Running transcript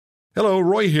Hello,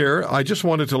 Roy here. I just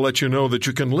wanted to let you know that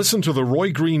you can listen to The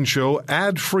Roy Green Show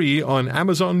ad-free on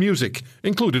Amazon Music,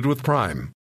 included with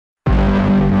Prime. Welcome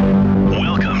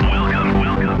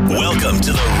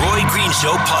to The Roy Green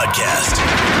Show podcast.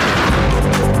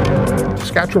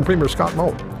 Saskatchewan Premier Scott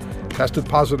Moe tested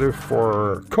positive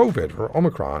for COVID, for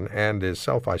Omicron, and is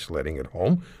self-isolating at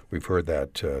home. We've heard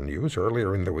that news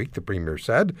earlier in the week. The Premier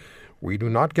said, "We do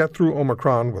not get through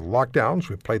Omicron with lockdowns."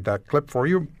 We played that clip for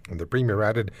you. And the Premier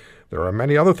added, "There are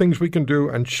many other things we can do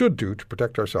and should do to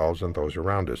protect ourselves and those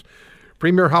around us."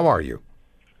 Premier, how are you?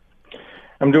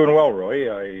 I'm doing well,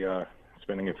 Roy. I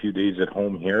spending a few days at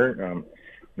home here.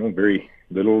 Very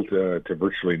little to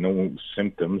virtually no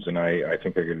symptoms, and I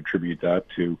think I could attribute that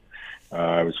to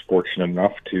I was fortunate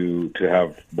enough to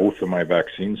have both of my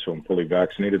vaccines, so I'm fully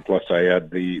vaccinated. Plus, I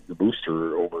had the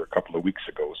booster over a couple of weeks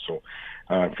ago, so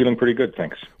feeling pretty good,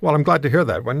 thanks. Well, I'm glad to hear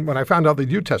that. When I found out that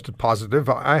you tested positive,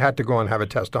 I had to go and have a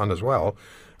test done as well.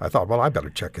 I thought, well, I better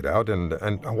check it out, and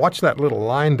I watched that little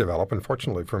line develop.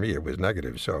 Unfortunately for me, it was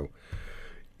negative. So,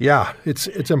 yeah, it's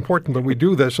important that we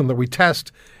do this and that we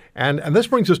test. And this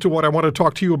brings us to what I want to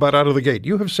talk to you about out of the gate.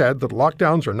 You have said that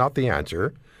lockdowns are not the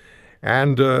answer.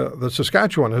 And the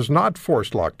Saskatchewan has not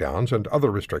forced lockdowns and other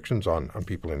restrictions on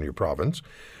people in your province.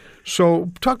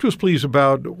 So talk to us, please,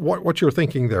 about what your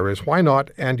thinking there is. Why not?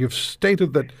 And you've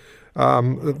stated that,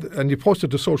 and you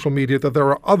posted to social media that there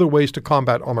are other ways to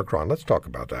combat Omicron. Let's talk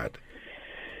about that.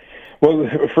 Well,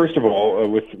 first of all,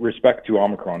 with respect to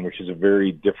Omicron, which is a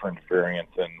very different variant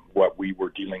than what we were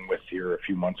dealing with here a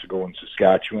few months ago in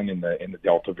Saskatchewan in the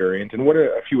Delta variant, and what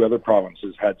a few other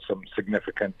provinces had some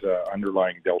significant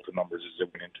underlying Delta numbers as they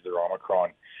went into their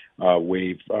Omicron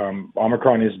wave.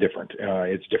 Omicron is different.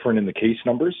 It's different in the case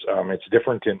numbers. It's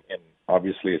different in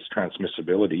obviously its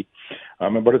transmissibility,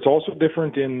 but it's also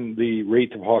different in the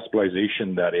rate of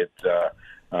hospitalization that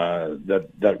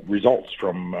that results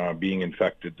from being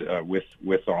infected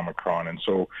with Omicron. And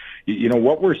so,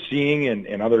 what we're seeing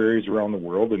in other areas around the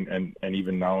world and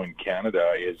even now in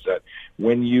Canada is that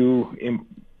when you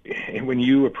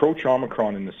approach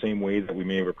Omicron in the same way that we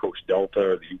may have approached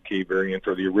Delta or the UK variant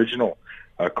or the original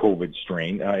COVID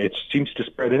strain, it seems to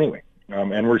spread anyway.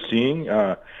 And we're seeing,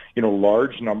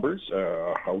 large numbers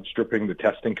outstripping the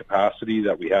testing capacity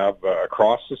that we have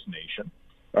across this nation,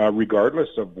 regardless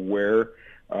of where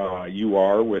you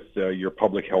are with your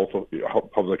public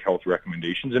health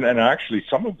recommendations, and actually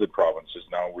some of the provinces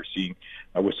now we're seeing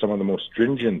with some of the most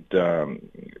stringent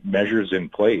measures in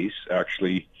place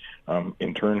actually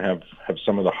in turn have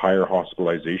some of the higher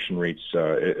hospitalization rates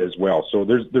as well. So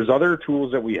there's other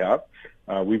tools that we have.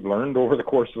 We've learned over the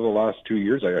course of the last 2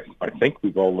 years. I think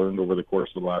we've all learned over the course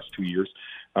of the last 2 years.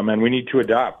 And we need to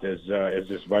adapt as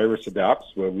this virus adapts.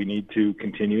 We need to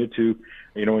continue to,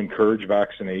 encourage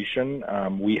vaccination.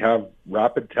 We have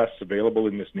rapid tests available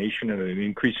in this nation at an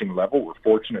increasing level. We're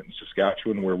fortunate in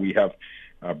Saskatchewan where we have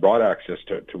broad access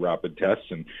to rapid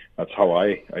tests, and that's how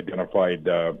I identified,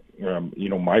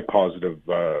 my positive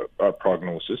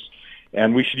prognosis.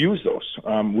 And we should use those.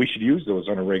 We should use those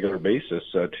on a regular basis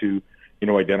to,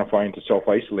 identify and to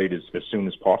self-isolate as soon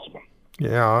as possible.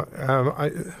 Yeah,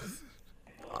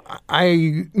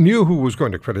 I knew who was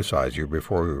going to criticize you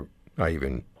before I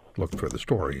even looked for the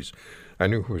stories. I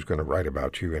knew who was going to write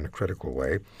about you in a critical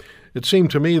way. It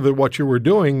seemed to me that what you were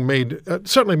doing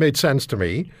certainly made sense to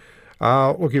me.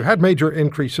 Look, you've had major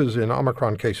increases in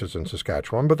Omicron cases in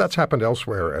Saskatchewan, but that's happened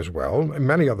elsewhere as well, in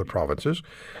many other provinces.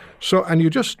 So, and you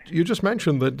just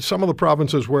mentioned that some of the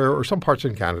provinces or some parts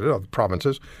in Canada, of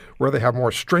provinces where they have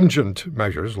more stringent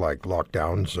measures like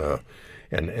lockdowns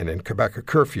and in Quebec a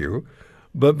curfew,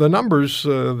 the numbers,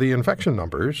 the infection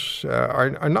numbers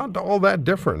are not all that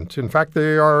different. In fact,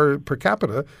 they are per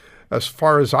capita, as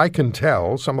far as I can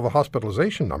tell, some of the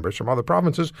hospitalization numbers from other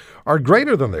provinces are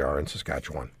greater than they are in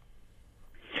Saskatchewan.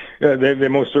 Yeah, they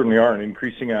most certainly are, and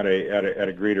increasing at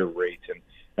a greater rate.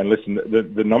 And listen,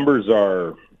 the numbers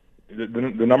are the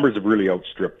numbers have really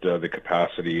outstripped the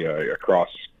capacity across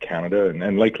Canada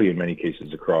and likely in many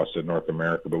cases across North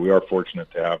America. But we are fortunate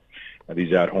to have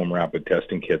these at-home rapid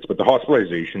testing kits. But the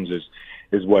hospitalizations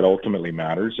is what ultimately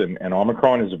matters. And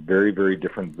Omicron is a very, very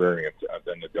different variant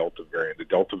than the Delta variant. The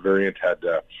Delta variant had,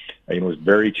 was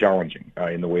very challenging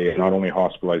in the way of not only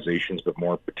hospitalizations, but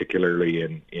more particularly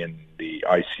in the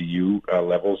ICU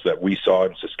levels that we saw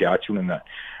in Saskatchewan and that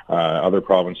other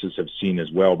provinces have seen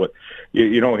as well. But,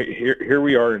 here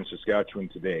we are in Saskatchewan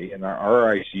today, and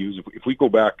our ICUs, if we go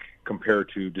back compared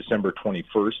to December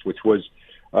 21st, which was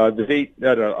the date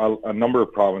that a number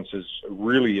of provinces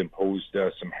really imposed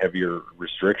some heavier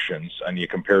restrictions, and you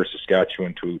compare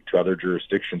Saskatchewan to other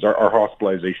jurisdictions, our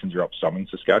hospitalizations are up some in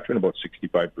Saskatchewan, about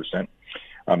 65%.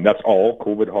 That's all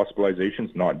COVID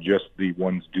hospitalizations, not just the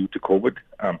ones due to COVID.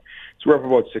 So we're up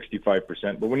about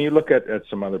 65%. But when you look at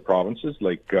some other provinces,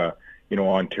 like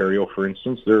Ontario, for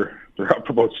instance, they're up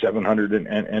about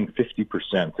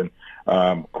 750%,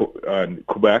 and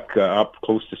Quebec up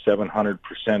close to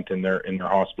 700% in their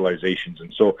hospitalizations.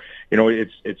 And so,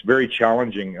 it's very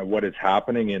challenging what is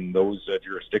happening in those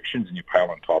jurisdictions. And you pile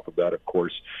on top of that, of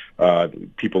course,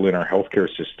 people in our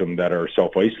healthcare system that are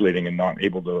self-isolating and not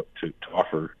able to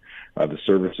offer the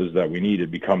services that we need.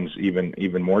 It becomes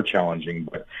even more challenging.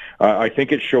 But I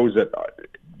think it shows that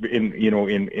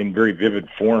in very vivid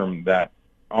form that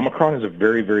Omicron is a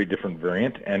very, very different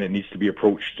variant, and it needs to be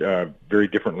approached very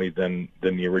differently than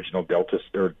the original Delta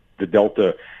or the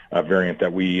Delta variant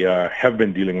that we have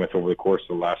been dealing with over the course of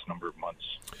the last number of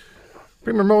months.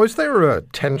 Premier Moe, is there a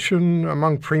tension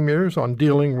among premiers on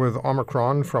dealing with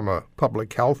Omicron from a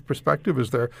public health perspective?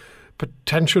 Is there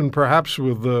tension perhaps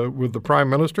with the Prime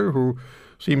Minister, who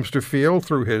seems to feel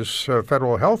through his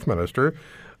federal health minister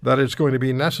that it's going to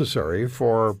be necessary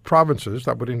for provinces,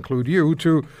 that would include you,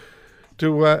 to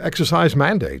exercise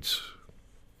mandates?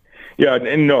 Yeah,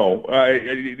 and no.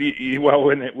 Well,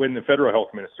 when the federal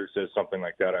health minister says something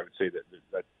like that, I would say that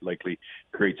likely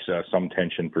creates some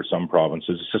tension for some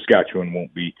provinces. Saskatchewan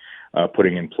won't be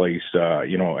putting in place,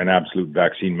 an absolute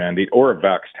vaccine mandate or a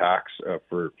vax tax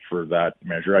for that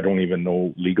measure. I don't even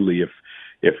know legally if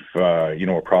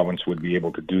a province would be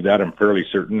able to do that. I'm fairly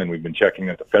certain, and we've been checking,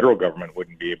 that the federal government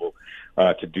wouldn't be able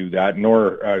to do that,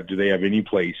 nor do they have any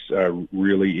place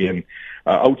really in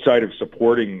outside of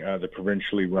supporting the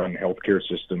provincially run healthcare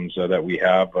systems that we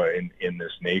have in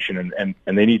this nation, and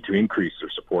they need to increase their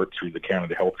support through the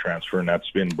Canada Health Transfer, and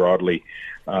that's been broadly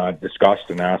discussed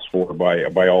and asked for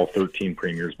by all 13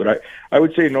 premiers. But I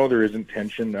would say no, there isn't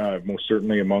tension, most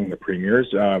certainly among the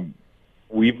premiers.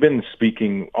 We've been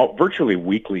speaking virtually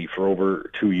weekly for over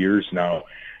 2 years now,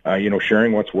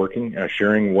 sharing what's working,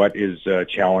 sharing what is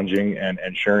challenging,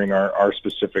 and sharing our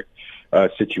specific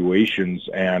situations,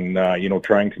 and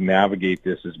trying to navigate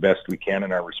this as best we can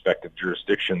in our respective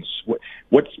jurisdictions.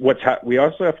 We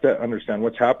also have to understand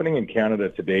what's happening in Canada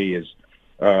today is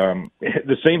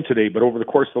the same today, but over the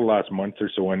course of the last month or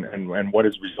so, and what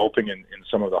is resulting in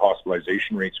some of the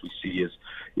hospitalization rates we see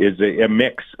is a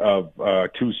mix of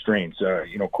two strains.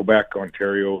 Quebec,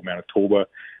 Ontario, Manitoba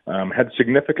had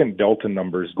significant Delta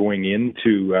numbers going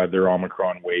into their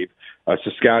Omicron wave.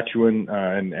 Saskatchewan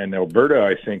and Alberta,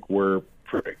 I think, we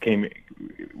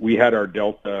had our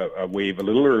Delta wave a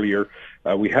little earlier.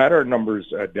 We had our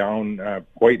numbers down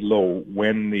quite low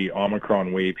when the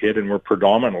Omicron wave hit, and we're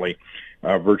predominantly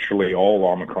virtually all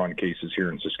Omicron cases here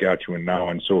in Saskatchewan now.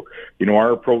 And so,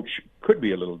 our approach could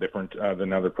be a little different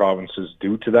than other provinces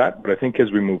due to that. But I think as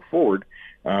we move forward,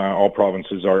 all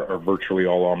provinces are virtually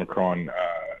all Omicron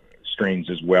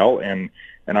strains as well. And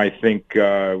I think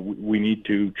we need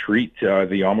to treat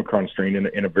the Omicron strain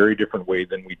in a very different way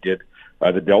than we did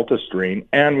the Delta strain.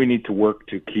 And we need to work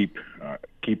to keep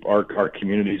our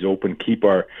communities open, keep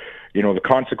our the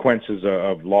consequences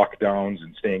of lockdowns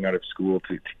and staying out of school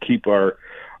to keep our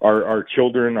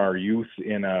children, our youth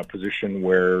in a position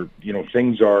where,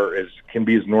 things can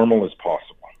be as normal as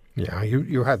possible. Yeah,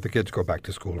 you had the kids go back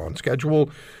to school on schedule.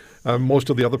 Most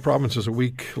of the other provinces a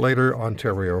week later.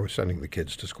 Ontario sending the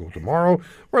kids to school tomorrow,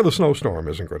 where the snowstorm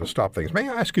isn't going to stop things. May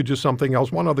I ask you just something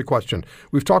else? One other question.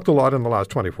 We've talked a lot in the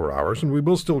last 24 hours, and we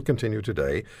will still continue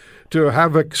today to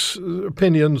have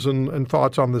opinions and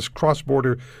thoughts on this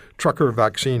cross-border trucker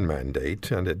vaccine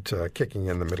mandate and it kicking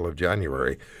in the middle of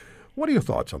January. What are your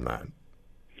thoughts on that?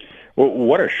 Well,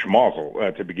 what a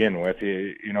schmozzle to begin with.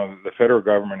 The federal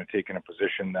government had taken a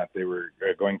position that they were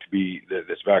going to be,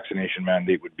 this vaccination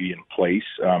mandate would be in place,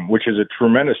 which is a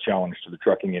tremendous challenge to the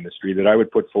trucking industry that I would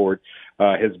put forward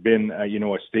has been,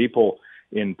 a staple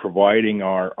in providing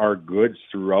our goods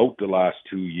throughout the last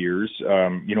 2 years.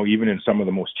 Even in some of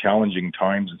the most challenging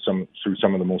times and through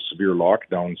some of the most severe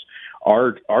lockdowns,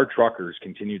 our truckers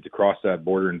continued to cross that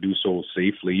border and do so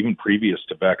safely, even previous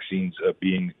to vaccines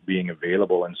being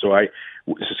available. And so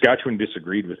Saskatchewan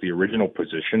disagreed with the original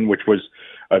position, which was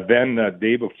then the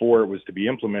day before it was to be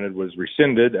implemented was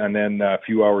rescinded, and then a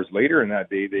few hours later in that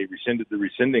day they rescinded the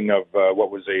rescinding of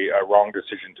what was a wrong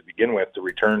decision to begin with, to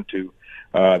return to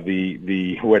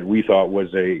the what we thought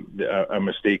was a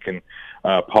mistaken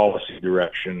policy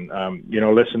direction.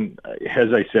 Listen,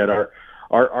 as I said,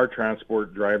 our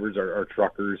transport drivers, our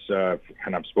truckers,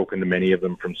 and I've spoken to many of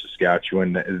them from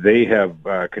Saskatchewan, they have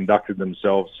conducted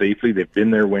themselves safely. They've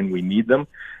been there when we need them.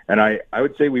 And I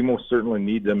would say we most certainly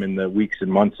need them in the weeks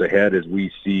and months ahead as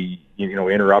we see,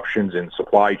 interruptions in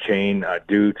supply chain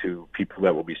due to people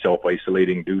that will be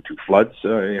self-isolating due to floods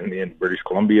in British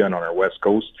Columbia and on our west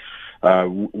coast.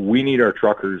 We need our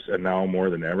truckers now more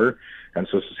than ever. And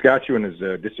so Saskatchewan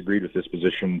has disagreed with this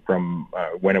position from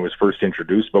when it was first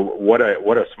introduced. But what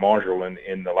a smodule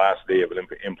in the last day of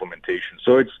implementation.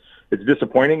 So it's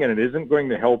disappointing, and it isn't going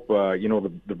to help.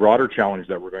 The broader challenge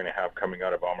that we're going to have coming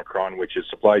out of Omicron, which is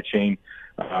supply chain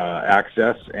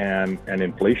access and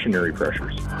inflationary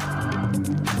pressures.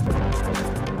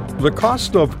 The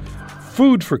cost of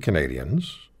food for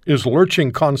Canadians is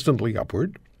lurching constantly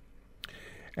upward.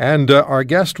 And our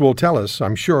guest will tell us,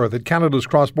 I'm sure, that Canada's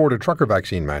cross-border trucker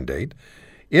vaccine mandate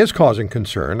is causing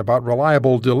concern about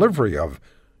reliable delivery of,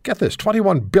 get this,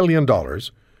 $21 billion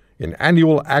in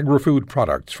annual agri-food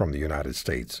products from the United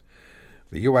States.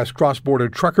 The U.S. cross-border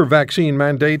trucker vaccine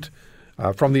mandate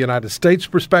from the United States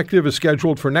perspective is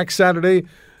scheduled for next Saturday.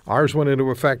 Ours went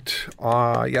into effect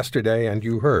yesterday, and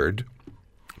you heard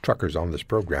truckers on this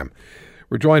program.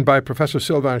 We're joined by Professor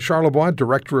Sylvain Charlebois,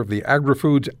 Director of the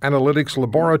Agri-Foods Analytics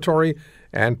Laboratory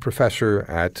and Professor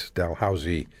at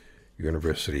Dalhousie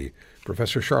University.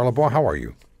 Professor Charlebois, how are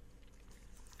you?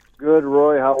 Good,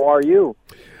 Roy. How are you?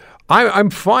 I'm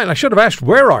fine. I should have asked,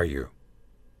 where are you?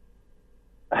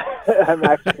 I'm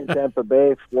actually in Tampa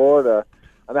Bay, Florida.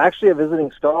 I'm actually a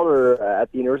visiting scholar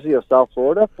at the University of South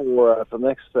Florida for the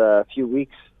next few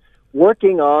weeks,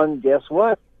 working on, guess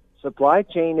what? Supply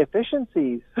chain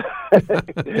efficiencies.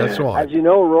 That's why. As you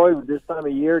know, Roy, this time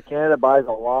of year, Canada buys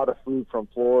a lot of food from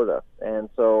Florida, and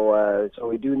so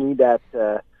we do need that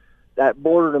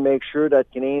border to make sure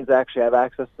that Canadians actually have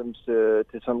access to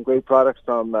some great products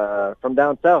from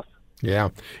down south. Yeah,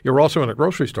 you're also in a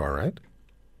grocery store, right?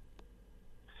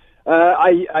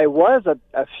 I was at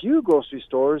a few grocery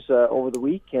stores over the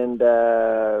week, and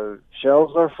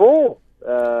shelves are full.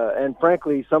 And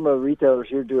frankly, some of the retailers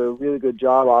here do a really good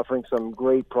job offering some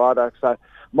great products. I'm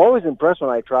always impressed when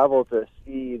I travel to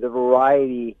see the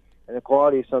variety and the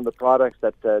quality of some of the products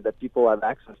that people have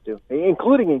access to,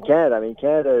 including in Canada. I mean,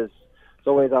 Canada is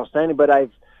always outstanding, but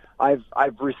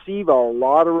I've received a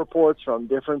lot of reports from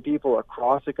different people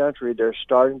across the country. They're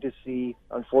starting to see,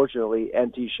 unfortunately,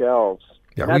 empty shelves.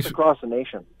 Yeah, that's across the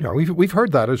nation. Yeah, we've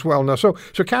heard that as well. Now, so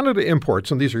Canada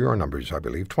imports, and these are your numbers, I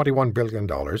believe, $21 billion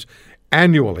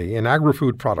annually in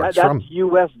agri-food products. That's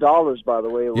U.S. dollars, by the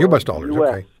way. U.S. dollars,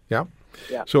 okay. Yeah.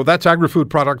 So that's agri-food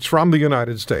products from the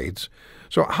United States.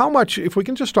 So how much, if we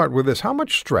can just start with this, how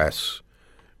much stress,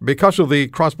 because of the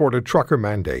cross-border trucker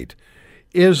mandate,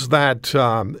 is that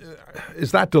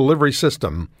delivery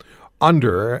system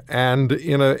under, and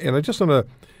in a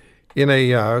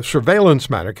surveillance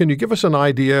manner? Can you give us an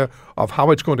idea of how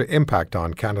it's going to impact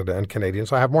on Canada and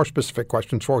Canadians? I have more specific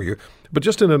questions for you, but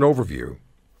just in an overview.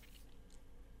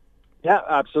 Yeah,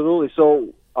 absolutely. So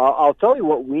I'll tell you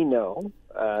what we know.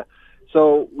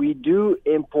 So we do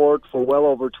import for well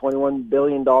over $21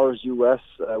 billion U.S.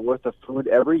 Worth of food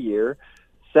every year.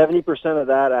 70% of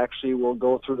that actually will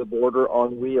go through the border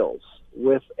on wheels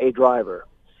with a driver.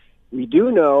 We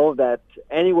do know that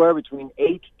anywhere between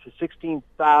 8,000 to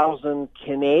 16,000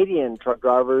 Canadian truck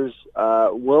drivers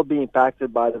will be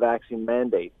impacted by the vaccine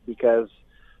mandate because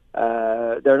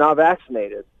they're not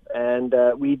vaccinated. And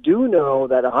we do know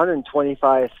that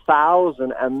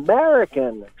 125,000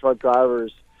 American truck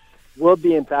drivers will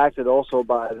be impacted also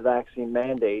by the vaccine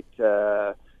mandate.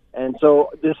 And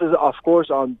so this is, of course,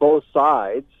 on both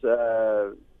sides.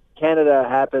 Canada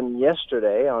happened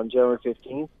yesterday on January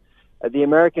 15th. The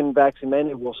American vaccine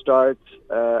mandate will start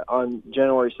on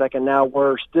January 2nd. Now,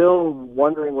 we're still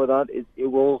wondering whether it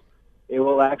will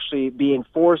actually be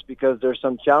enforced because there's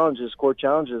some challenges, court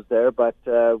challenges there. But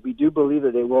we do believe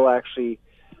that they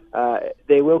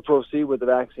will proceed with the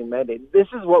vaccine mandate. This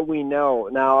is what we know.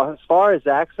 Now, as far as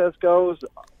access goes,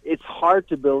 it's hard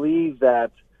to believe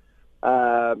that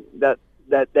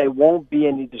there won't be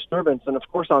any disturbance. And, of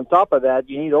course, on top of that,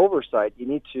 you need oversight. You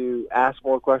need to ask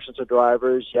more questions to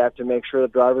drivers. You have to make sure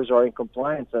that drivers are in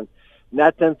compliance. And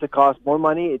that tends to cost more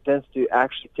money. It tends to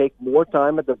actually take more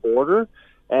time at the border.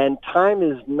 And time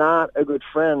is not a good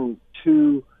friend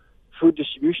to food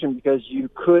distribution because you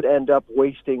could end up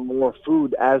wasting more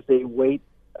food as they wait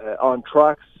on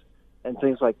trucks and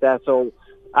things like that. So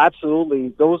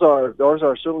absolutely, those are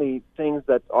certainly things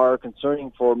that are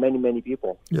concerning for many, many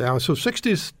people. Yeah, so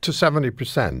 60 to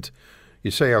 70%,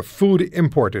 you say, of food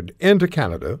imported into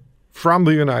Canada from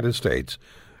the United States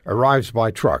arrives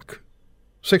by truck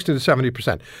 60 to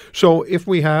 70%. So if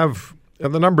we have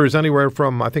the number is anywhere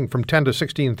from, I think, from $10,000 to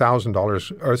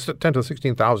 $16,000, or 10 to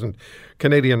 16,000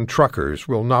 Canadian truckers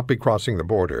will not be crossing the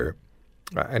border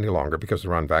any longer because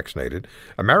they're unvaccinated.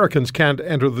 Americans can't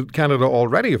enter Canada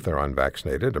already if they're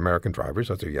unvaccinated, American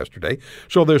drivers, as of yesterday.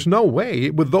 So there's no way,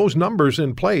 with those numbers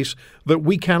in place, that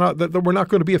we cannot, that we're not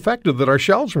going to be affected, that our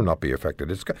shelves will not be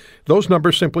affected. Those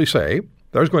numbers simply say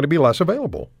there's going to be less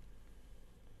available.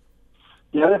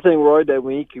 The other thing, Roy, that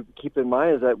we need to keep in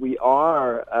mind is that we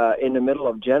are in the middle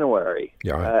of January.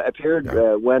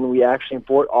 When we actually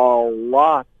import a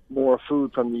lot more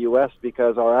food from the U.S.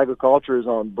 because our agriculture is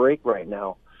on break right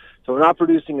now. So we're not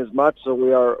producing as much, so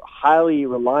we are highly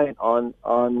reliant on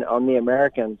the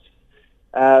Americans.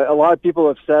 A lot of people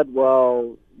have said,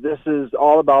 well, this is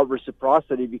all about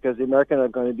reciprocity because the Americans are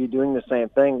going to be doing the same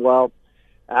thing. Well,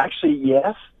 actually,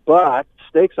 yes, but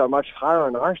stakes are much higher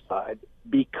on our side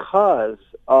because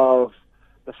of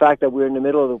the fact that we're in the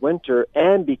middle of the winter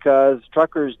and because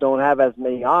truckers don't have as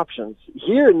many options.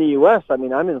 Here in the U.S., I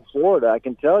mean, I'm in Florida. I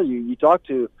can tell you, you talk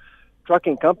to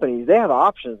trucking companies, they have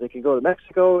options. They can go to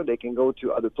Mexico. They can go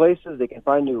to other places. They can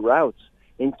find new routes.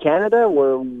 In Canada,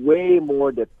 we're way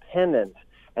more dependent.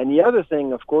 And the other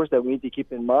thing, of course, that we need to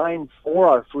keep in mind for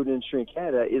our food industry in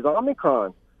Canada is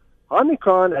Omicron.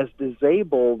 Omicron has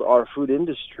disabled our food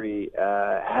industry,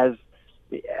 as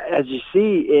you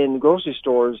see in grocery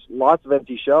stores, lots of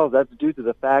empty shelves. That's due to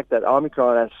the fact that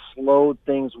Omicron has slowed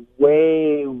things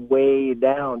way, way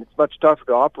down. It's much tougher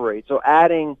to operate. So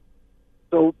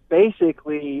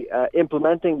basically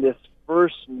implementing this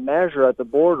first measure at the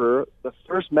border, the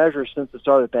first measure since the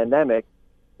start of the pandemic,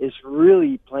 is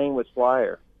really playing with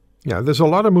fire. Yeah, there's a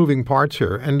lot of moving parts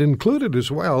here, and included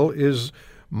as well is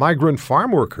migrant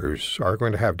farm workers are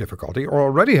going to have difficulty, or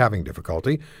already having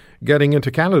difficulty, getting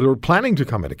into Canada or planning to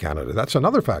come into Canada. That's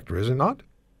another factor, is it not?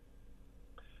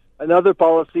 Another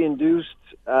policy-induced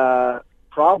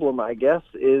problem, I guess,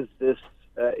 is this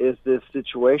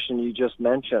situation you just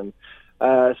mentioned.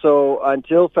 So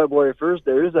until February 1st,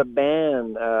 there is a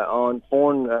ban on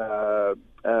foreign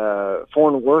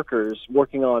workers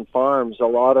working on farms. A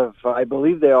lot of, I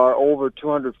believe there are over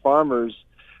 200 farmers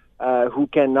who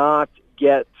cannot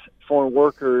get foreign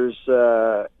workers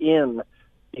in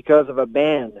because of a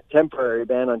temporary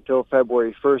ban until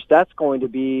February 1st. That's going to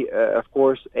be, of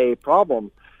course, a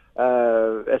problem,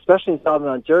 especially in Southern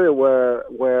Ontario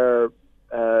where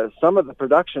some of the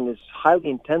production is highly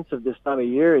intensive this time of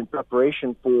year in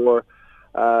preparation for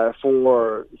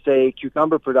say,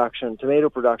 cucumber production, tomato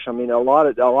production. I mean, a lot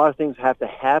of things have to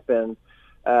happen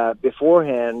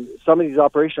beforehand. Some of these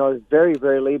operations are very,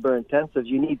 very labor intensive.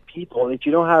 You need people, and if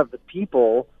you don't have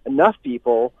enough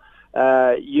people,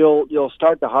 you'll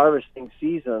start the harvesting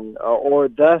season or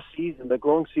the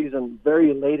growing season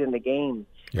very late in the game.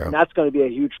 Yeah. And that's going to be a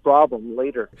huge problem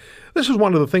later. This is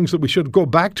one of the things that we should go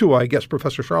back to, I guess,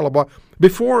 Professor Charlebois.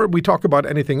 Before we talk about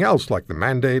anything else, like the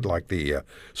mandate, like the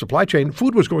supply chain,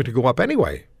 food was going to go up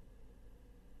anyway.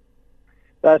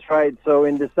 That's right. So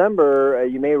in December,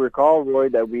 you may recall, Roy,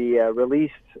 that we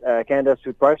released Canada's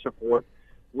Food Price Report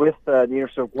with the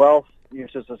University of Guelph,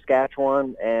 University of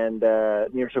Saskatchewan, and the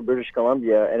University of British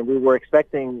Columbia. And we were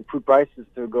expecting food prices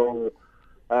to go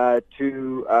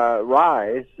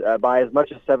rise by as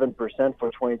much as 7%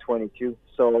 for 2022.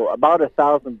 So about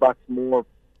 $1,000 more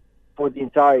for the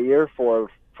entire year for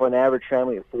an average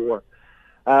family of four.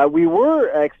 We were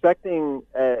expecting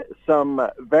some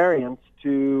variants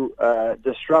to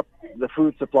disrupt the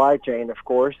food supply chain, of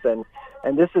course, and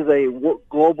this is a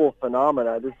global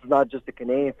phenomena. This is not just a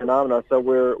Canadian phenomenon. So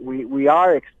we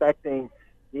are expecting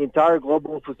the entire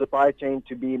global food supply chain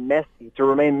to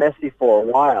remain messy for a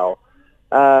while.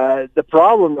 The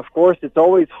problem, of course, it's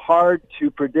always hard to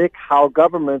predict how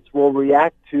governments will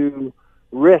react to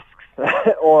risks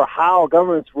or how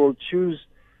governments will choose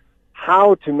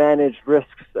how to manage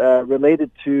risks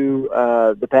related to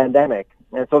the pandemic.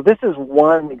 And so this is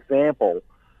one example,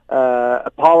 a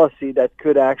policy that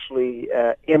could actually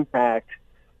impact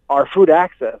our food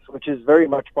access, which is very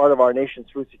much part of our nation's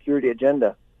food security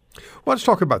agenda. Well, let's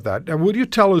talk about that. Now, would you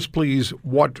tell us, please,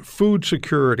 what food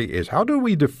security is? How do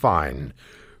we define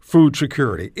food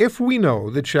security? If we know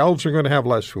that shelves are going to have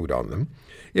less food on them,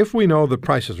 if we know that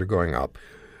prices are going up,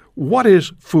 what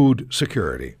is food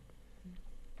security?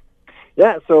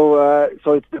 Yeah, so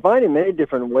it's defined in many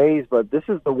different ways, but this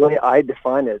is the way I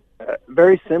define it.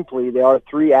 Very simply, there are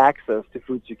three axes to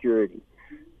food security: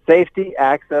 safety,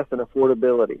 access, and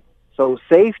affordability. So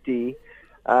safety,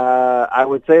 I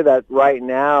would say that right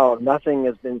now nothing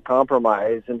has been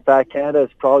compromised. In fact, Canada is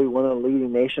probably one of the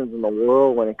leading nations in the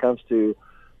world when it comes to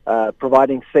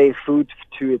providing safe food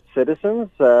to its citizens.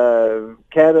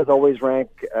 Canada's always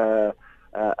ranked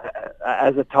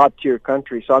as a top-tier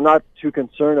country, so I'm not too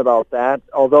concerned about that.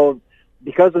 Although,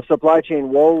 because of supply chain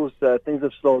woes, things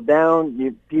have slowed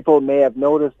down. People may have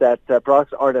noticed that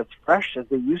products aren't as fresh as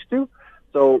they used to.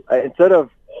 So instead of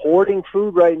hoarding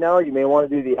food right now, you may want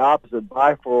to do the opposite.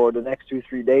 Buy for the next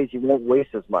 2-3 days. You won't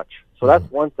waste as much. So that's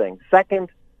one thing. Second,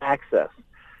 access.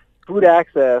 Food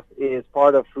access is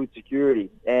part of food security,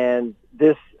 and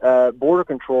this border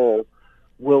control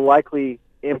will likely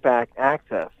impact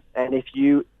access. And if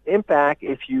you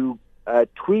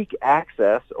tweak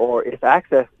access, or if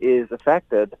access is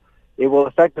affected, it will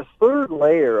affect the third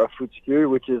layer of food security,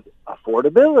 which is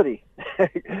affordability.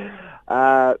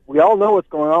 We all know what's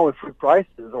going on with food prices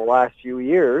in the last few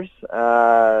years,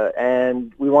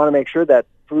 and we want to make sure that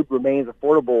food remains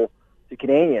affordable to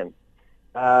Canadians.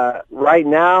 Right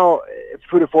now,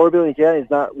 food affordability in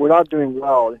Canada we're not doing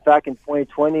well. In fact, in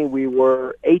 2020, we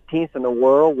were 18th in the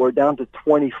world. We're down to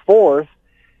 24th.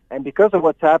 And because of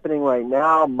what's happening right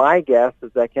now, my guess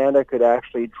is that Canada could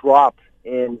actually drop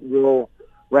in world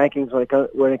rankings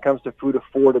when it comes to food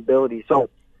affordability. So,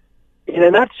 in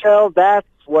a nutshell, that's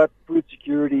what food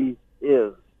security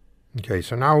is. Okay,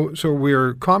 so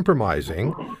we're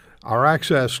compromising our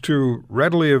access to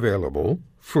readily available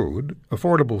food,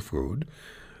 affordable food,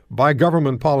 by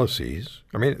government policies.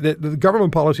 I mean, the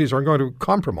government policies are going to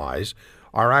compromise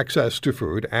our access to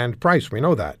food and price. We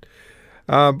know that.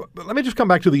 But let me just come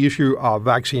back to the issue of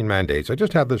vaccine mandates. I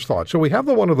just had this thought. So we have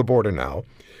the one at the border now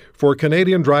for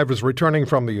Canadian drivers returning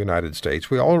from the United States.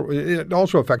 It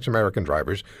also affects American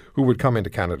drivers who would come into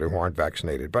Canada who aren't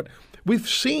vaccinated. But we've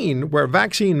seen where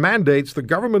vaccine mandates, the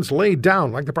government's laid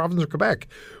down, like the province of Quebec,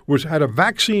 had a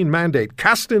vaccine mandate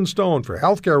cast in stone for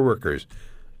healthcare workers,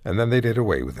 and then they did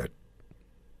away with it.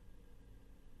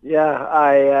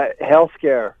 Yeah,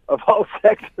 healthcare of all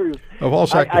sectors. Of all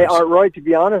sectors. Roy, to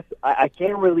be honest, I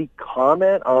can't really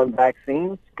comment on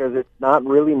vaccines because it's not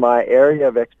really my area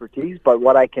of expertise. But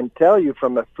what I can tell you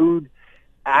from a food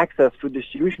access, food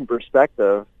distribution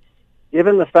perspective,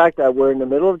 given the fact that we're in the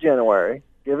middle of January,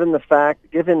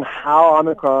 given how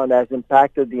Omicron has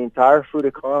impacted the entire food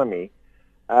economy,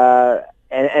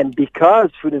 and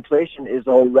because food inflation is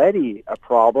already a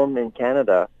problem in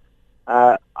Canada,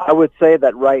 I would say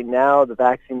that right now the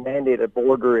vaccine mandate at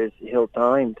border is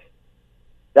ill-timed.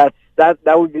 That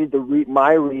would be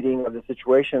my reading of the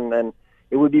situation, and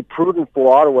it would be prudent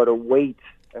for Ottawa to wait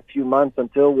a few months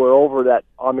until we're over that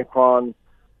Omicron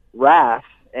wrath,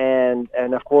 and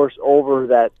of course over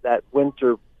that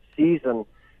winter season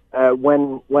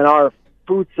when our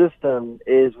food system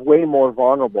is way more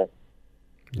vulnerable.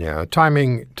 Yeah,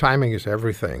 timing is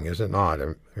everything, is it not?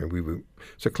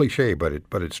 It's a cliche, but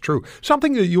it's true.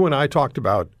 Something that you and I talked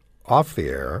about off the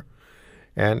air,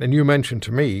 and you mentioned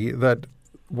to me that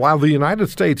while the United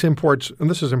States imports, and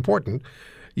this is important,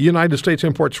 the United States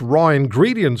imports raw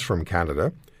ingredients from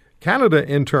Canada. Canada,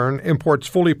 in turn, imports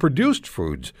fully produced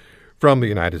foods from the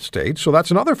United States. So that's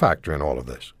another factor in all of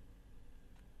this.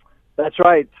 That's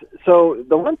right. So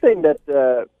the one thing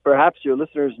that perhaps your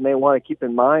listeners may want to keep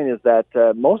in mind is that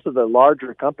most of the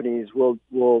larger companies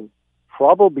will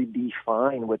probably be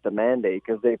fine with the mandate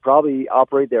because they probably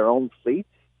operate their own fleets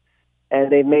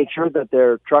and they make sure that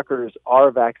their truckers are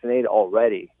vaccinated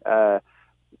already.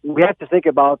 We have to think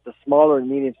about the smaller and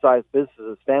medium-sized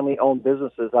businesses, family-owned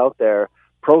businesses out there,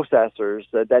 processors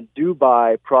that do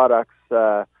buy products,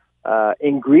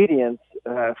 ingredients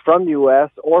from the U.S.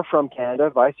 or from Canada,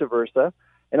 vice versa,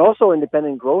 and also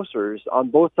independent grocers on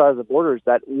both sides of the borders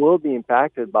that will be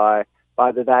impacted by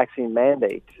the vaccine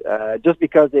mandate, just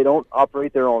because they don't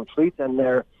operate their own fleets and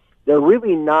they're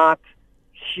really not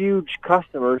huge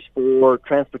customers for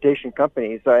transportation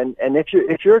companies. And if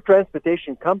you're a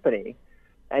transportation company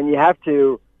and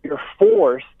you're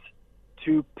forced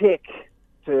to pick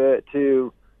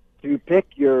pick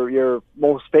your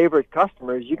most favorite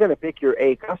customers, you're going to pick your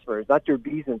A customers, not your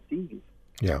B's and C's.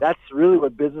 Yeah. That's really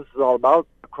what business is all about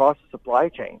across the supply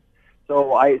chain.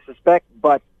 So I suspect,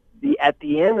 but at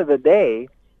the end of the day,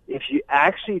 if you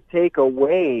actually take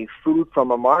away food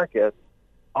from a market,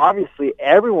 obviously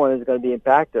everyone is going to be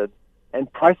impacted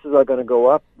and prices are going to go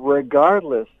up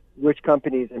regardless which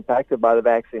company is impacted by the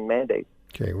vaccine mandate.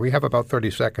 Okay, we have about 30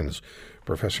 seconds,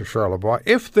 Professor Charlebois.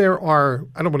 If there are,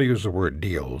 I don't want to use the word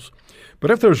deals,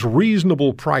 but if there's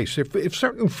reasonable price, if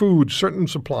certain foods, certain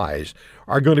supplies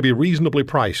are going to be reasonably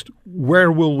priced,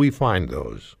 where will we find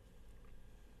those?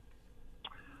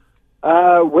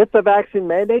 With the vaccine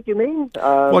mandate, you mean?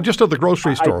 Well, just at the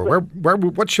grocery store.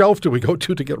 What shelf do we go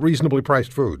to get reasonably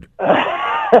priced food?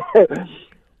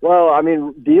 Well, I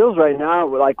mean, deals right now,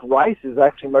 like rice is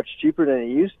actually much cheaper than it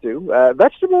used to.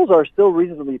 Vegetables are still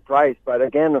reasonably priced, but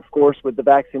again, of course, with the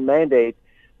vaccine mandate,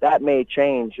 that may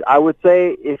change. I would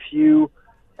say if you're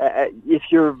a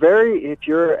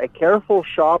careful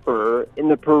shopper in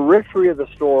the periphery of the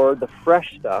store, the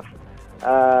fresh stuff,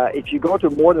 if you go to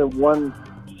more than one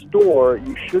store,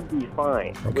 you should be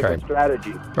fine with the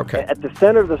strategy. Okay. At the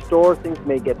center of the store, things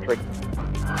may get tricky.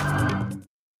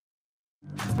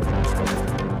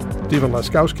 Stephen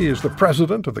Laskowski is the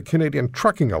president of the Canadian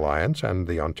Trucking Alliance and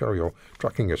the Ontario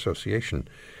Trucking Association.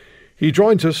 He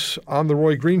joins us on the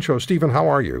Roy Green Show. Stephen, how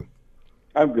are you?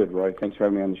 I'm good, Roy. Thanks for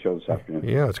having me on the show this afternoon.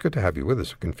 Yeah, it's good to have you with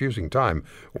us. A confusing time.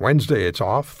 Wednesday it's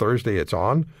off, Thursday it's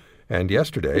on, and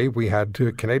yesterday we had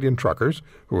Canadian truckers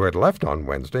who had left on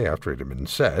Wednesday after it had been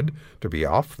said to be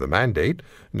off the mandate,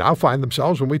 now find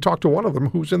themselves, when we talked to one of them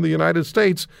who's in the United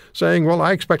States, saying, well,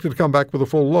 I expected to come back with a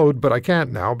full load, but I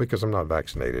can't now because I'm not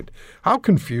vaccinated. How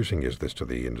confusing is this to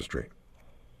the industry?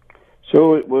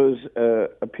 So it was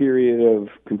a period of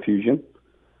confusion,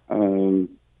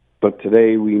 but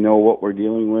today we know what we're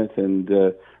dealing with, and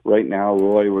right now,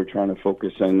 Roy, we're trying to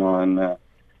focus in on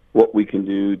what we can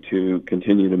do to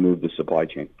continue to move the supply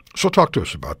chain. So talk to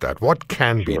us about that. What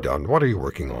can be done? What are you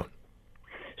working on?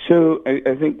 So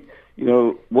I think,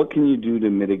 what can you do to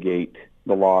mitigate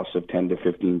the loss of 10 to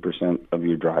 15% of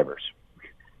your drivers?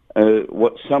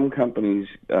 What some companies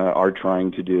are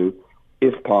trying to do,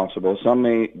 if possible, some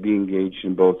may be engaged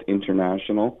in both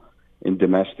international and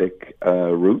domestic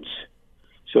routes.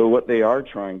 So what they are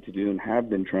trying to do and have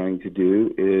been trying to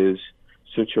do is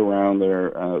switch around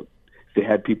their they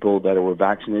had people that were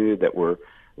vaccinated that were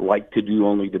like to do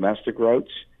only domestic routes,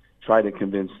 try to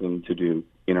convince them to do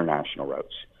international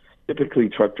routes. Typically,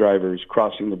 truck drivers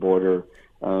crossing the border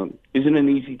isn't an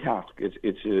easy task.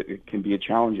 It can be a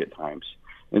challenge at times.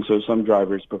 And so some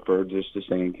drivers prefer just to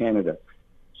stay in Canada.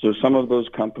 So some of those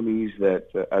companies that,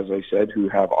 as I said, who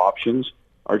have options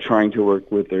are trying to work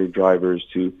with their drivers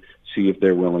to see if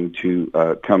they're willing to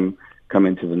come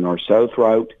into the north-south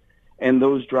route. And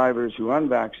those drivers who are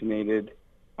unvaccinated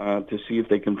to see if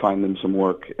they can find them some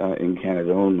work in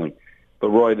Canada only. But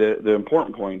Roy, the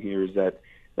important point here is that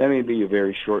may be a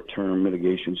very short-term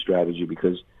mitigation strategy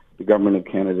because the Government of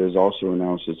Canada has also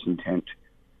announced its intent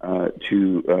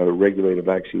to regulate a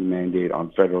vaccine mandate on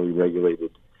federally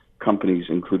regulated companies,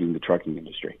 including the trucking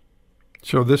industry.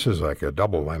 So this is like a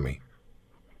double whammy.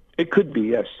 It could be,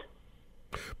 yes.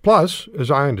 Plus,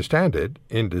 as I understand it,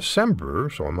 in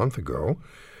December, so a month ago,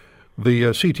 the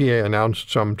CTA announced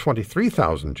some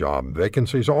 23,000 job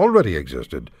vacancies already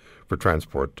existed for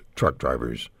transport truck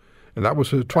drivers. And that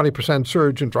was a 20%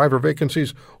 surge in driver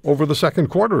vacancies over the second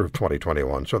quarter of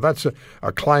 2021. So that's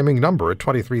a climbing number at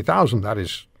 23,000. That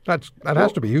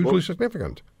has to be hugely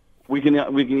significant. We can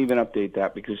even update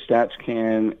that because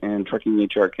StatsCan and Trucking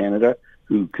HR Canada,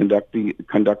 who conduct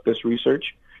this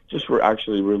research, just were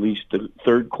actually released the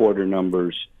third quarter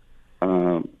numbers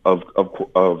of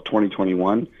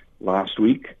 2021 last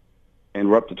week,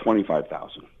 and we're up to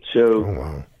 25,000.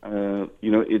 So,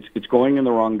 it's going in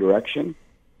the wrong direction,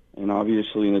 and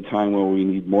obviously in a time where we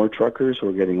need more truckers,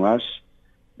 we're getting less,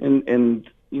 and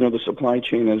the supply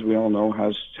chain, as we all know,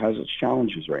 has its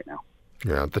challenges right now.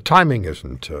 Yeah, the timing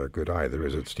isn't good either,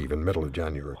 is it, Stephen? Middle of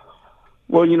January.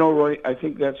 Well, Roy, I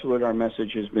think that's what our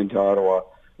message has been to Ottawa.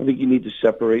 I think you need to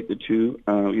separate the two.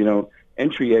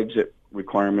 Entry-exit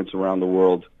requirements around the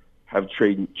world have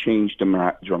changed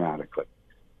dramatically.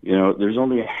 There's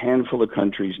only a handful of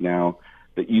countries now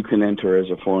that you can enter as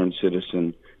a foreign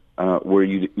citizen where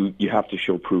you have to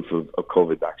show proof of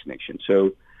COVID vaccination.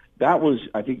 So that was,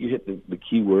 I think you hit the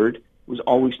key word, it was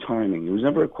always timing. It was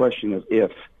never a question of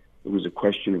if, it was a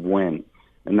question of when.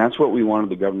 And that's what we wanted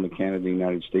the Government of Canada and the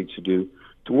United States to do,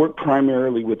 to work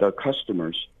primarily with our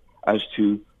customers as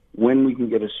to when we can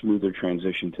get a smoother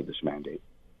transition to this mandate.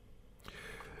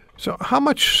 So how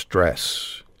much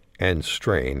stress and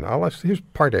strain, here's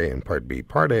part A and part B.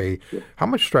 Part A, how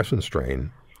much stress and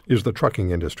strain is the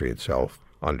trucking industry itself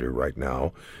under right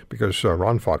now? Because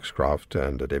Ron Foxcroft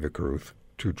and David Carruth,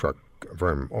 two truck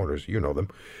firm owners, you know them,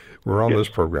 were on this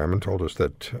program and told us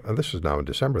that, and this is now in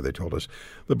December, they told us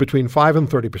that between 5 and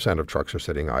 30% of trucks are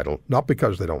sitting idle, not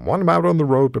because they don't want them out on the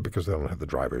road, but because they don't have the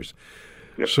drivers.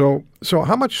 Yep. So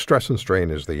how much stress and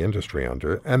strain is the industry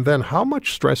under? And then how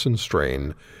much stress and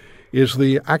strain is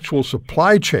the actual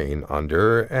supply chain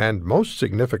under? And most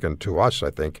significant to us,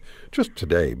 I think, just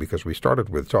today, because we started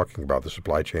with talking about the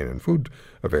supply chain and food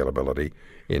availability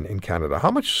in Canada.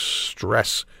 How much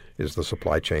stress is the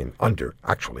supply chain under,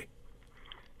 actually?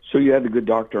 So you had the good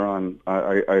doctor on.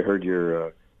 I heard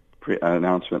your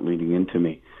announcement leading into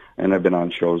me. and I've been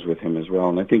on shows with him as well.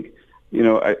 And I think,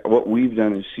 what we've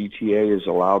done as CTA is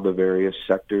allow the various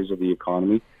sectors of the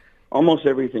economy. Almost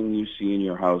everything you see in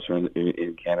your house or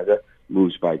in Canada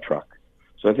moves by truck.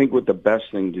 So I think what the best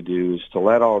thing to do is to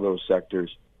let all those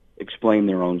sectors explain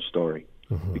their own story,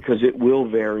 because it will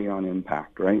vary on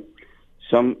impact, right?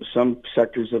 Some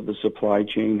sectors of the supply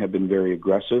chain have been very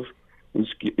aggressive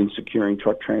in securing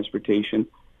truck transportation,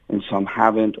 and some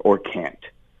haven't or can't.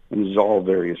 And there's all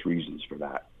various reasons for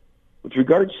that. With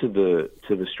regards to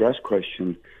the stress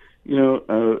question, as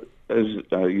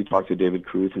you talk to David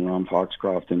Caruth and Ron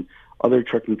Foxcroft and other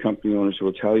trucking company owners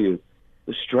will tell you,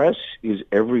 the stress is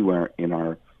everywhere in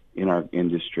our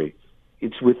industry.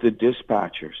 It's with the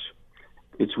dispatchers.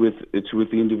 It's with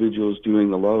the individuals doing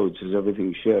the loads as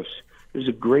everything shifts. There's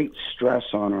a great stress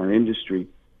on our industry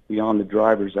beyond the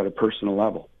drivers at a personal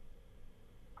level.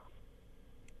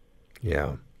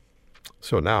 Yeah.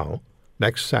 So now,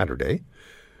 next Saturday,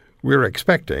 we're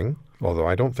expecting, although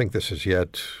I don't think this is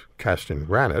yet cast in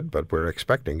granite, but we're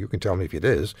expecting, you can tell me if it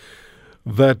is,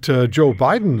 that Joe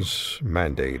Biden's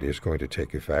mandate is going to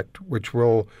take effect, which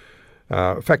will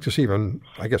affect us even,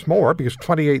 I guess, more, because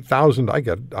 28,000,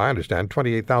 I understand,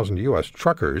 28,000 U.S.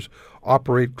 truckers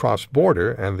operate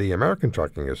cross-border, and the American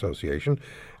Trucking Association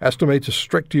estimates a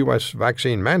strict U.S.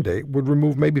 vaccine mandate would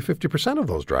remove maybe 50% of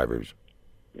those drivers.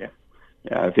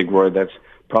 Yeah, I think, Roy, that's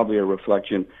probably a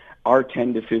reflection. Our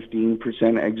 10 to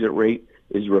 15% exit rate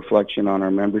is a reflection on our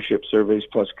membership surveys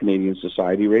plus Canadian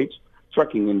society rates.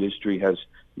 Trucking industry has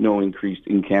no increased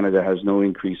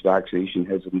vaccination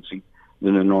hesitancy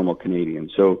than a normal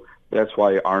Canadian. So that's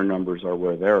why our numbers are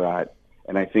where they're at.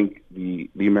 And I think the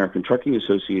American Trucking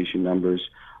Association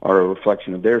numbers are a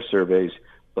reflection of their surveys,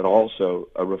 but also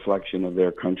a reflection of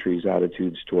their country's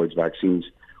attitudes towards vaccines,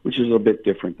 which is a bit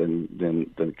different than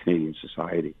the Canadian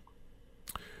society.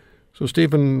 So,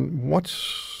 Stephen,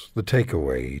 what's the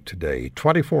takeaway today?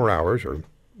 24 hours, or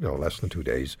less than 2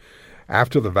 days,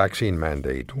 after the vaccine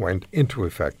mandate went into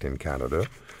effect in Canada,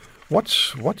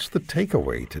 what's the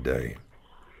takeaway today?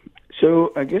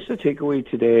 So I guess the takeaway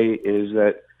today is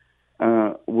that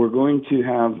we're going to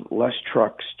have less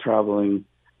trucks traveling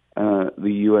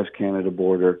the U.S.-Canada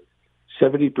border.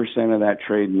 70% of that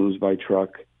trade moves by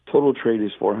truck. Total trade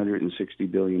is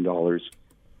 $460 billion.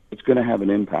 It's going to have an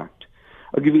impact.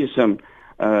 I'll give you some,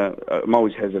 I'm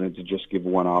always hesitant to just give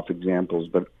one-off examples,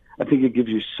 but I think it gives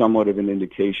you somewhat of an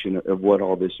indication of what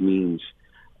all this means.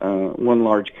 One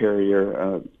large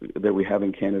carrier that we have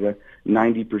in Canada,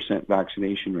 90%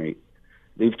 vaccination rate.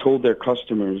 They've told their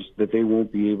customers that they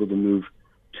won't be able to move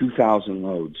 2,000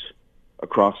 loads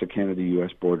across the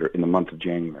Canada-U.S. border in the month of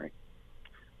January.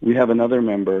 We have another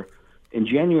member, and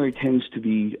January tends to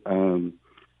be an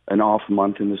off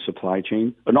month in the supply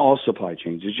chain, and all supply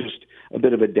chains. It's just a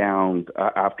bit of a down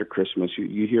after Christmas.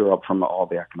 You hear up from all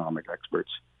the economic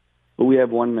experts. But we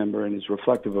have one member, and it's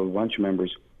reflective of a bunch of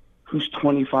members, who's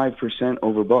 25%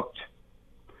 overbooked.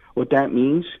 What that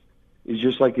means is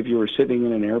just like if you were sitting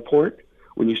in an airport,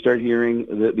 when you start hearing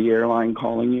the airline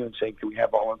calling you and saying, can we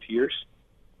have volunteers?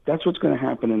 That's what's going to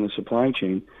happen in the supply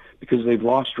chain, because they've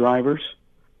lost drivers,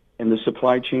 and the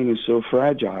supply chain is so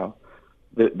fragile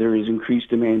that there is increased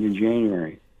demand in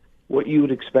January. What you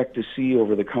would expect to see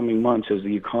over the coming months as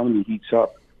the economy heats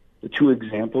up, the two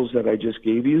examples that I just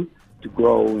gave you, to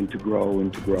grow and to grow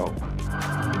and to grow.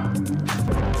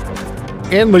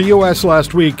 In the U.S.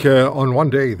 last week, on one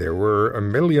day, there were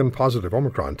 1 million positive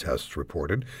Omicron tests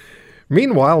reported.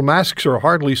 Meanwhile, masks are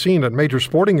hardly seen at major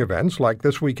sporting events like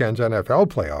this weekend's NFL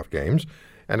playoff games,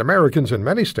 and Americans in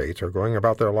many states are going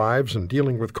about their lives and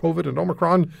dealing with COVID and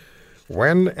Omicron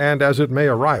when and as it may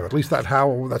arrive. At least that's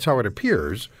how it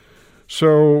appears.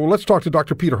 So let's talk to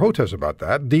Dr. Peter Hotez about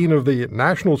that, Dean of the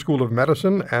National School of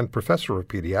Medicine and Professor of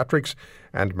Pediatrics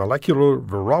and Molecular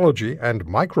Virology and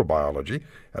Microbiology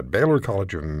at Baylor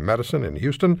College of Medicine in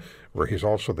Houston, where he's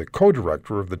also the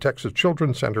co-director of the Texas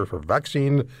Children's Center for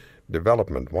Vaccine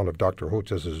Development. One of Dr.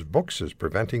 Hotez's books is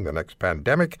Preventing the Next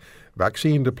Pandemic,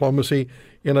 Vaccine Diplomacy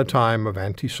in a Time of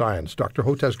Anti-Science. Dr.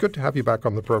 Hotez, good to have you back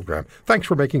on the program. Thanks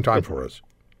for making time for us.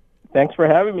 Thanks for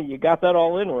having me. You got that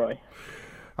all in, Roy.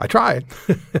 I tried.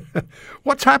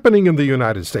 What's happening in the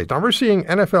United States? Now, we're seeing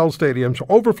NFL stadiums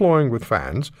overflowing with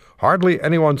fans. Hardly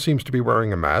anyone seems to be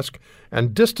wearing a mask,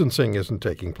 and distancing isn't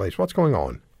taking place. What's going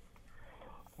on?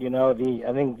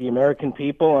 I think the American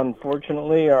people,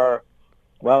 unfortunately, are,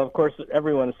 well, of course,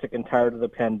 everyone is sick and tired of the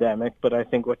pandemic, but I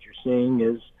think what you're seeing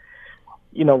is,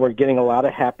 we're getting a lot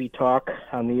of happy talk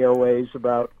on the airways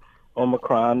about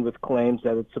Omicron with claims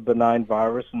that it's a benign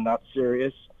virus and not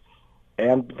serious.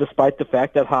 And despite the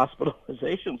fact that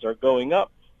hospitalizations are going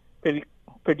up pretty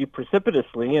pretty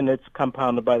precipitously, and it's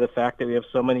compounded by the fact that we have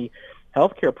so many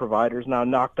healthcare providers now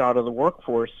knocked out of the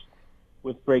workforce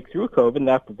with breakthrough COVID.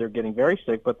 Not that they're getting very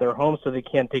sick, but they're home so they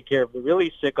can't take care of the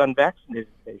really sick unvaccinated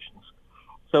patients.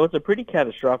 So it's a pretty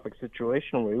catastrophic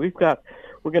situation where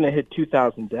we're going to hit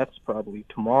 2,000 deaths probably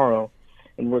tomorrow,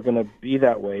 and we're going to be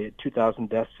that way at 2,000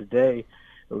 deaths a day,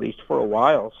 at least for a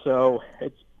while. So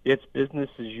it's business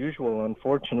as usual,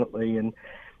 unfortunately,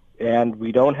 and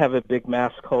we don't have a big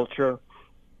mass culture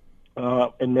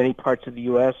in many parts of the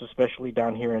U.S., especially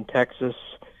down here in Texas.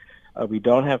 We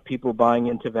don't have people buying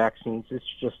into vaccines. It's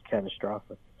just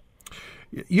catastrophic.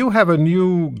 You have a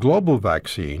new global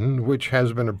vaccine which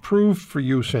has been approved for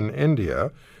use in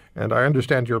India, and I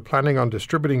understand you're planning on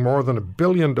distributing more than 1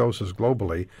 billion doses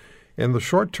globally in the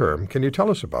short term. Can you tell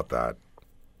us about that?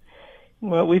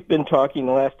 Well, we've been talking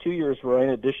the last 2 years, Roy, in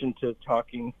addition to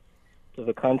talking to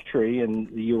the country and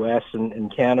the U.S.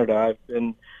 and Canada. I've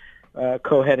been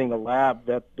co-heading a lab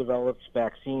that develops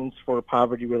vaccines for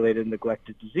poverty-related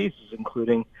neglected diseases,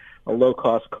 including a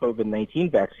low-cost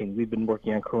COVID-19 vaccine. We've been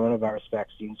working on coronavirus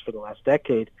vaccines for the last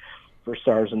decade for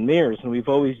SARS and MERS, and we've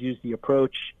always used the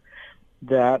approach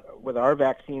that with our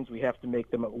vaccines, we have to make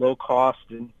them at low cost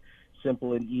and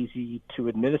simple and easy to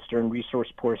administer in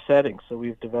resource-poor settings. So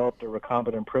we've developed a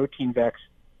recombinant protein vaccine.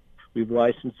 We've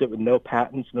licensed it with no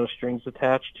patents, no strings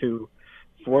attached to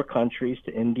 4 countries,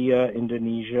 to India,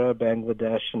 Indonesia,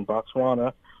 Bangladesh, and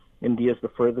Botswana. India is the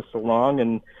furthest along,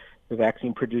 and the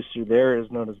vaccine producer there is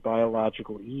known as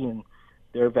Biological E, and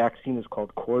their vaccine is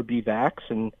called CorBvax,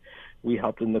 and we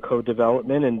helped in the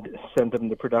co-development and sent them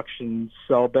the production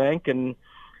cell bank, and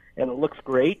it looks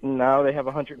great, and now they have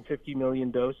 150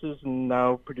 million doses and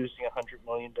now producing 100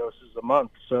 million doses a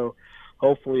month. So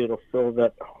hopefully it'll fill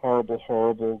that horrible,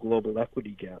 horrible global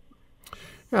equity gap.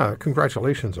 Yeah,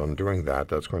 congratulations on doing that.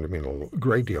 That's going to mean a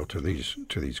great deal to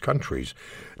these countries.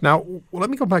 Now, let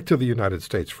me go back to the United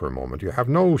States for a moment. You have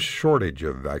no shortage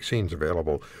of vaccines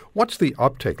available. What's the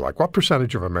uptake like? What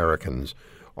percentage of Americans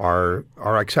are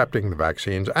accepting the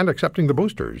vaccines and accepting the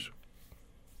boosters?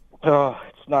 Oh,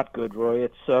 it's not good, Roy.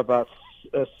 It's about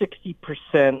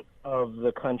 60% of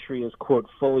the country is, quote,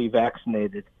 fully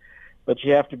vaccinated. But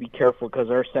you have to be careful because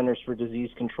our Centers for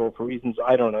Disease Control, for reasons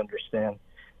I don't understand,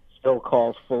 still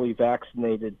calls fully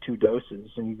vaccinated 2 doses,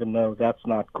 and even though that's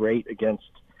not great against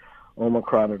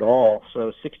Omicron at all.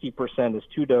 So 60% is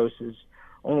 2 doses.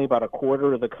 Only about a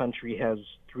quarter of the country has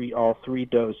all 3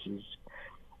 doses.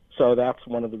 So that's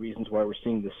one of the reasons why we're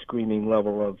seeing this screaming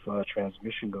level of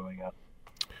transmission going up.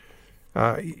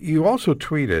 You also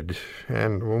tweeted,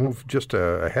 and we'll move just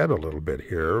ahead a little bit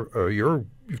here,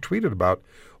 you've tweeted about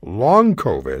long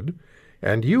COVID,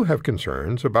 and you have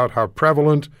concerns about how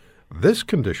prevalent this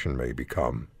condition may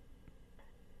become.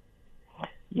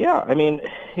 Yeah, I mean,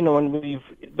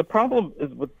 the problem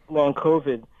is with long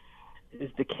COVID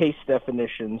is the case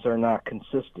definitions are not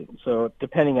consistent. So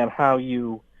depending on how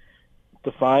you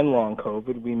define long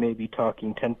COVID, we may be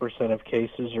talking 10% of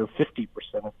cases or 50%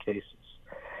 of cases.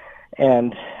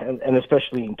 And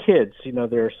especially in kids,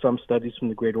 there are some studies from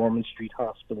the Great Ormond Street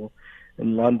Hospital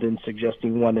in London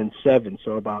suggesting 1 in 7,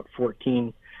 so about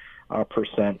 14%.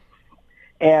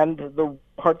 And the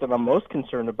part that I'm most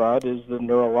concerned about is the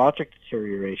neurologic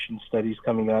deterioration. Studies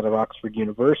coming out of Oxford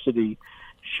University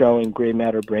showing gray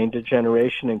matter brain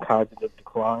degeneration and cognitive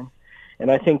decline. And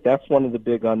I think that's one of the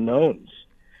big unknowns,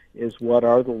 is what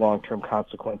are the long-term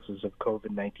consequences of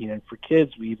COVID-19. And for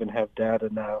kids, we even have data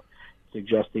now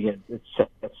suggesting it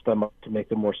sets them up to make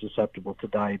them more susceptible to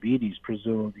diabetes,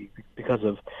 presumably because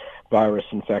of virus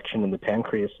infection in the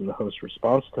pancreas and the host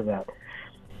response to that.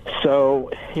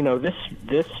 So,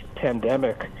 this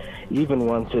pandemic, even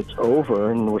once it's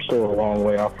over, and we're still a long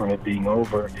way off from it being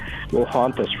over, will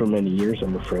haunt us for many years,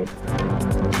 I'm afraid.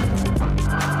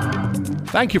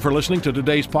 Thank you for listening to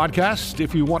today's podcast.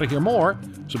 If you want to hear more,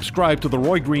 subscribe to The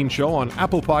Roy Green Show on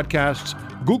Apple Podcasts,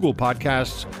 Google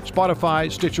Podcasts,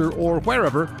 Spotify, Stitcher, or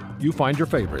wherever you find your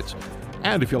favorites.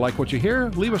 And if you like what you hear,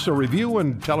 leave us a review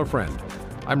and tell a friend.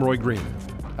 I'm Roy Green.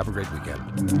 Have a great weekend.